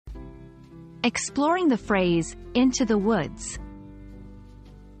Exploring the phrase, into the woods.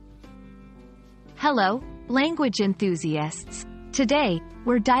 Hello, language enthusiasts. Today,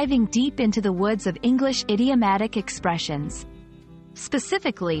 we're diving deep into the woods of English idiomatic expressions.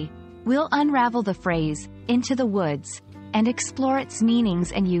 Specifically, we'll unravel the phrase, into the woods, and explore its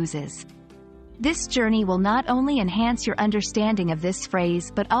meanings and uses. This journey will not only enhance your understanding of this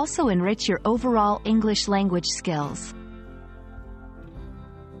phrase but also enrich your overall English language skills.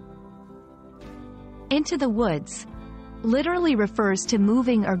 Into the woods literally refers to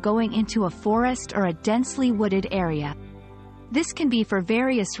moving or going into a forest or a densely wooded area. This can be for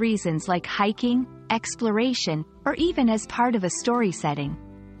various reasons like hiking, exploration, or even as part of a story setting.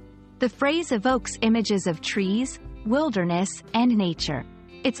 The phrase evokes images of trees, wilderness, and nature.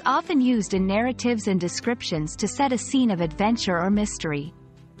 It's often used in narratives and descriptions to set a scene of adventure or mystery.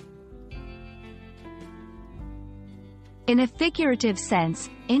 In a figurative sense,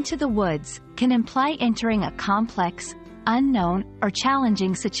 into the woods can imply entering a complex, unknown, or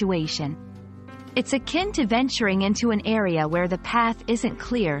challenging situation. It's akin to venturing into an area where the path isn't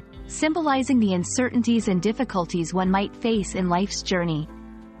clear, symbolizing the uncertainties and difficulties one might face in life's journey.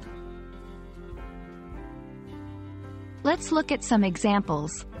 Let's look at some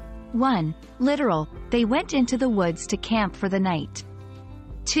examples. 1. Literal, they went into the woods to camp for the night.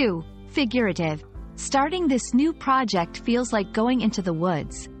 2. Figurative, starting this new project feels like going into the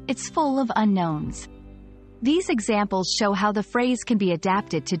woods. It's full of unknowns. These examples show how the phrase can be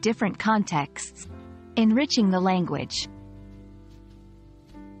adapted to different contexts, enriching the language.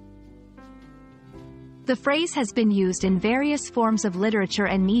 The phrase has been used in various forms of literature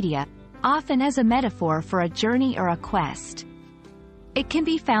and media, often as a metaphor for a journey or a quest. It can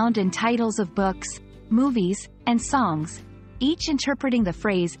be found in titles of books, movies, and songs, each interpreting the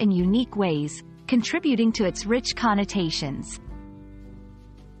phrase in unique ways, contributing to its rich connotations.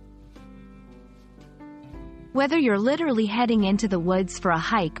 Whether you're literally heading into the woods for a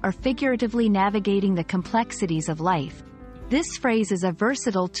hike or figuratively navigating the complexities of life, this phrase is a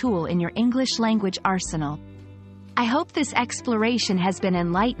versatile tool in your English language arsenal. I hope this exploration has been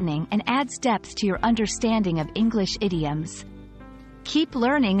enlightening and adds depth to your understanding of English idioms. Keep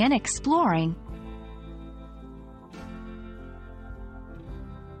learning and exploring.